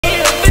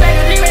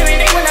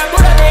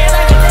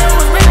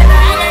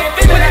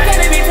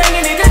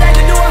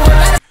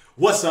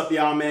What's up,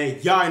 y'all, man?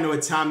 Y'all know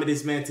what time it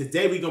is, man.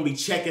 Today, we're going to be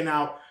checking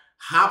out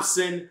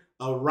Hopsin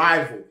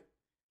Arrival.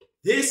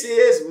 This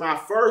is my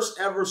first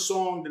ever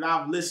song that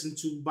I've listened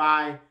to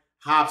by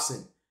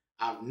Hopsin.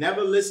 I've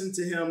never listened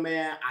to him,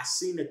 man. I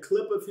seen a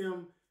clip of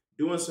him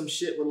doing some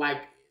shit with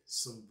like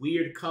some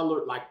weird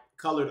colored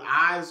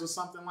eyes or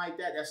something like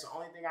that. That's the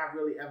only thing I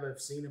really ever have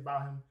seen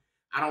about him.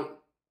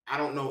 I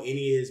don't know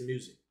any of his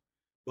music.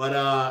 But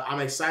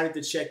I'm excited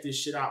to check this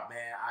shit out, man.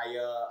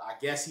 I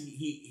guess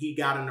he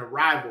got an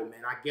arrival,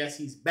 man. I guess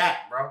he's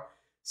back, bro.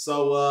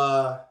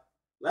 So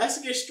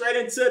let's get straight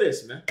into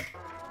this, man.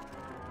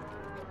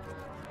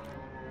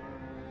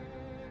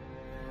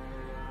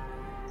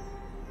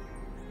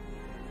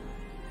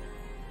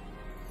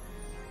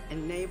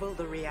 Enable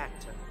the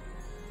reactor.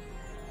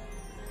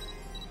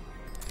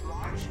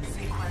 Launch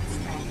sequence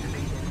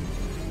activated.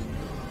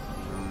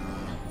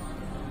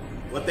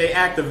 What they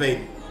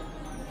activated?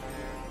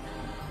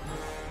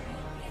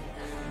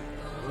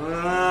 The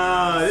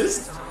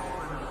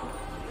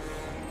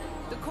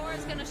core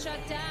is gonna shut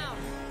down.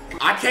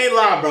 I can't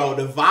lie, bro.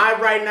 The vibe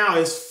right now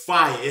is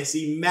fire. It's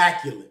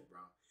immaculate, bro.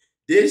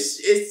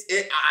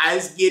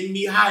 It's getting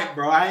me hyped,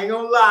 bro. I ain't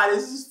gonna lie.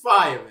 This is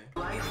fire, man.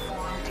 Life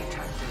form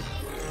detected.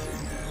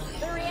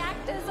 The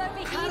reactors are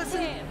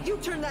beheating. You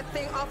turn that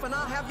thing off and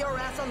I'll have your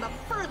ass on the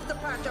first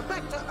departure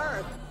back to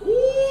Earth.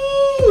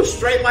 Ooh,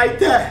 straight like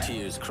that.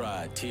 Tears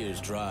cried, tears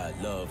dried,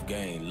 love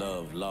gained,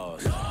 love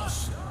lost.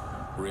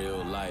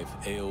 Real life,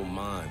 ill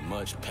mind,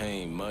 much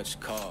pain, much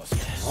cost.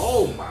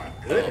 Oh my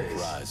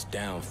goodness. Uprise,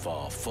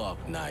 downfall,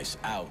 fuck nice,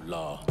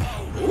 outlaw.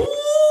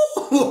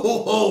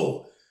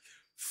 Ooh,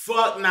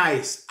 fuck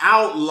nice,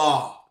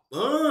 outlaw.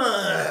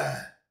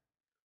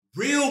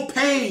 Real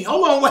pain.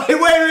 Hold on,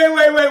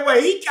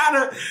 wait. He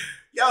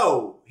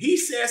he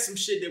said some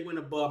shit that went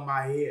above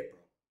my head, bro.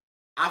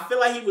 I feel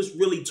like he was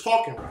really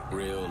talking right.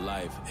 Real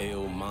life,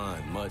 ill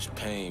mind, much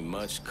pain,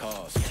 much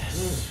cost.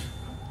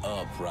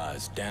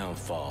 Uprise,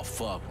 downfall,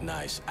 fuck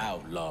nice,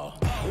 outlaw.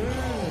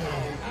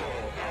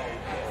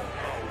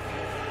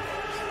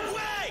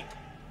 Wait!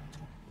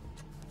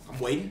 I'm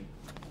waiting.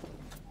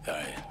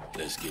 Alright,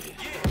 let's get it.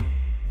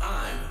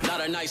 I'm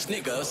not a nice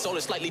nigga, soul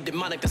is slightly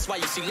demonic, that's why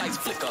you see lights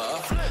flicker.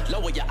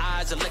 Lower your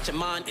eyes and let your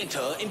mind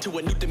enter into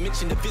a new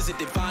dimension to visit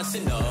divine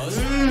sinners.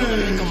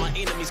 Make all my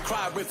enemies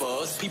cry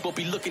rivers. People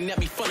be looking at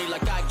me funny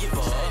like I give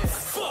up.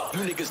 Fuck, you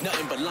niggas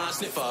nothing but line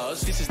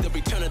sniffers. This is the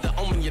return of the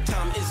omen, your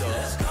time is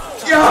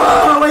up.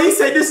 Yo, when he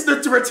said this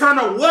is the return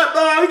of what,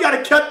 bro? We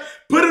gotta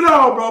put it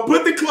on, bro.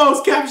 Put the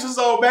closed captions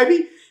on,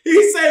 baby.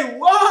 He say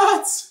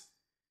what?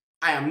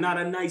 I am not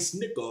a nice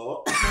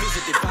nigga.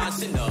 Visit divine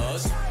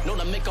sinners. Known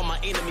to make all my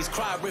enemies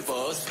cry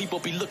rivers. People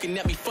be looking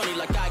at me funny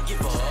like I give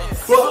up.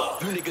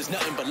 Fuck. You niggas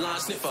nothing but line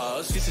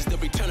sniffers. This is the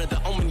return of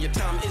the omen, your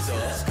time is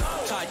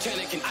up.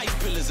 Titanic and ice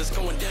pillars is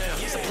going down.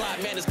 Supply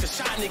manners cause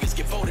shy niggas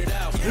get voted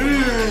out.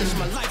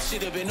 My life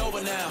should have been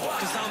over now.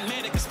 Cause I'm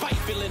manic despite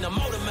feeling a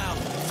motor mouth.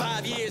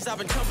 5 years I've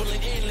been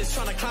tumbling endless.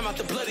 Trying to climb out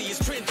the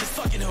bloodiest trench. It's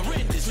fucking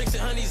horrendous. Mixing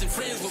honeys and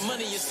friends with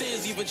money and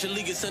sins.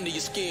 Eventually gets under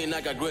your skin.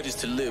 I got grudges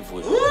to live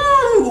with.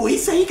 Ooh, he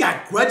said he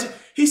got grudges.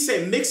 He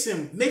said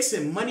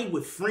mixing money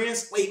with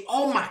friends. Wait,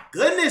 oh my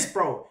goodness,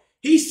 bro.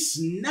 He's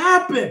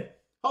snapping.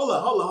 Hold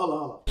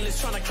up.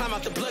 Trying to climb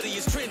out the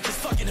bloodiest trench. It's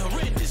fucking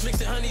horrendous.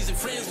 Mixing honeys and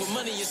friends with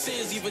money and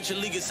sins.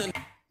 Eventually gets under.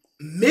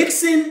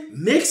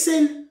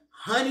 Mixing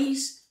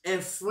honeys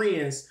and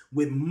friends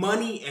with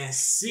money and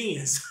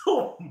sins.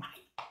 Oh my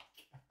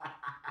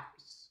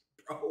gosh,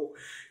 bro.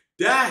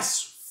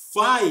 That's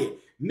fire.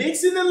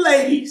 Mixing the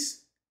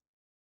ladies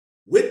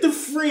with the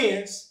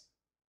friends,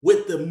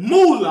 with the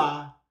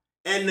moolah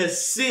and the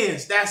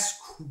sins. That's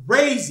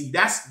crazy.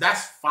 That's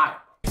fire.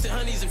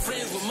 Honeys and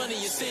friends with money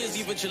and sins.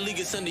 Eventually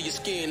gets under your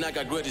skin. I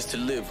got grudges to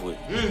live with.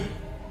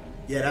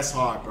 Yeah, that's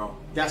hard, bro.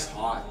 That's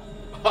hard.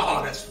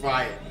 Oh, that's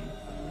fire.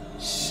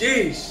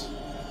 Sheesh.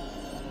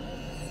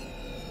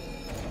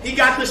 He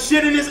got the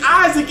shit in his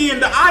eyes again.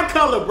 The eye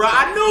color, bro.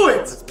 I knew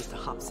it. Mr.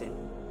 Hopsin,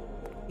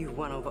 you've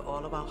won over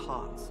all of our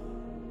hearts.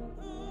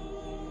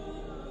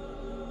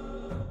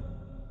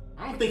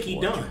 I don't think he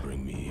Why'd you done.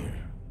 bring me here?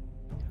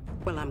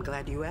 Well, I'm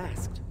glad you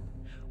asked.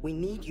 We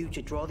need you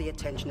to draw the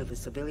attention of the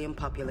civilian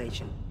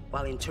population,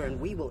 while in turn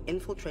we will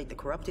infiltrate the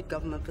corrupted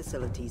government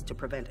facilities to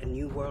prevent a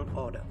new world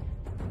order.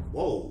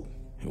 Whoa.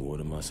 And what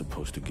am I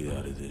supposed to get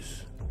out of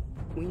this?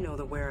 We know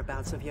the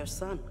whereabouts of your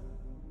son.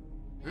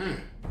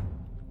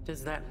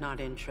 Does that not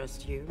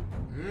interest you?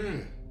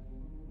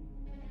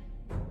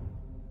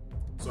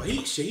 So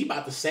he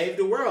about to save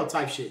the world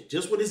type shit,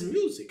 just with his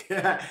music.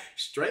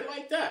 Straight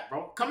like that,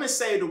 bro. Come and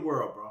save the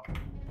world, bro.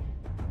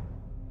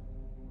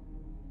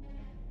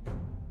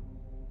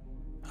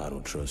 I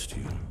don't trust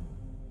you.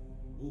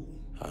 Ooh.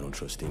 I don't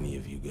trust any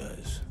of you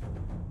guys.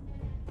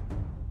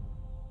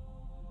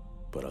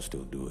 But I'll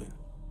still do it.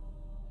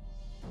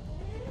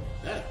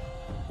 Yeah.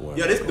 Where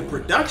Yo, am I the going?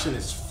 production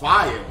is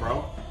fire,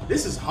 bro.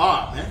 This is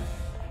hard, man.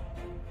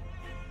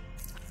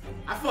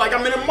 I feel like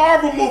I'm in a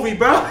Marvel movie,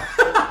 bro.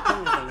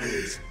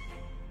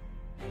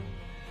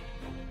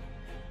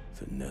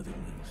 The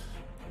Netherlands.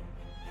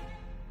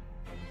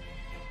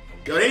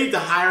 Yo, they need to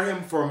hire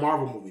him for a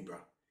Marvel movie, bro.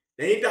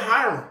 They need to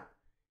hire him.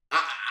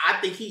 I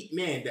think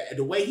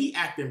the way he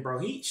acting, bro,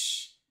 he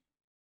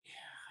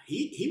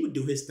would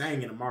do his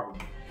thing in a Marvel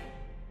movie.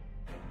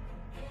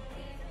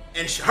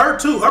 And her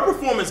too. Her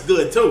performance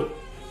good too.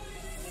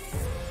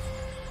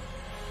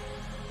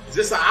 Is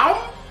this an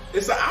album?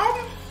 It's an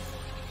album?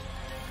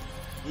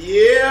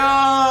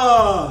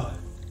 Yeah.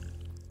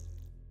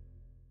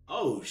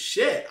 Oh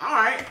shit. All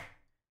right.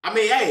 I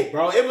mean, hey,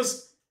 bro, I ain't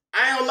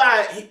gonna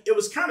lie, it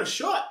was kind of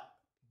short,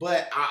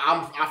 but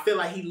I feel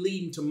like he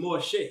leading to more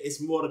shit.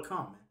 It's more to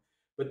come, man.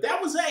 But that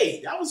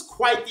was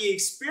quite the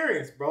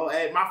experience, bro.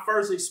 Hey, my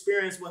first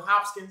experience with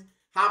Hopsin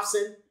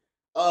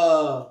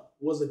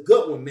was a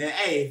good one, man.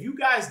 Hey, if you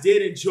guys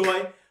did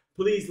enjoy,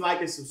 please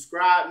like and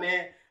subscribe,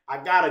 man.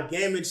 I got a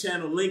gaming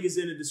channel. Link is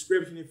in the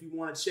description if you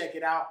want to check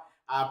it out.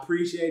 I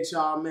appreciate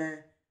y'all,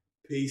 man.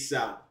 Peace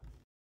out.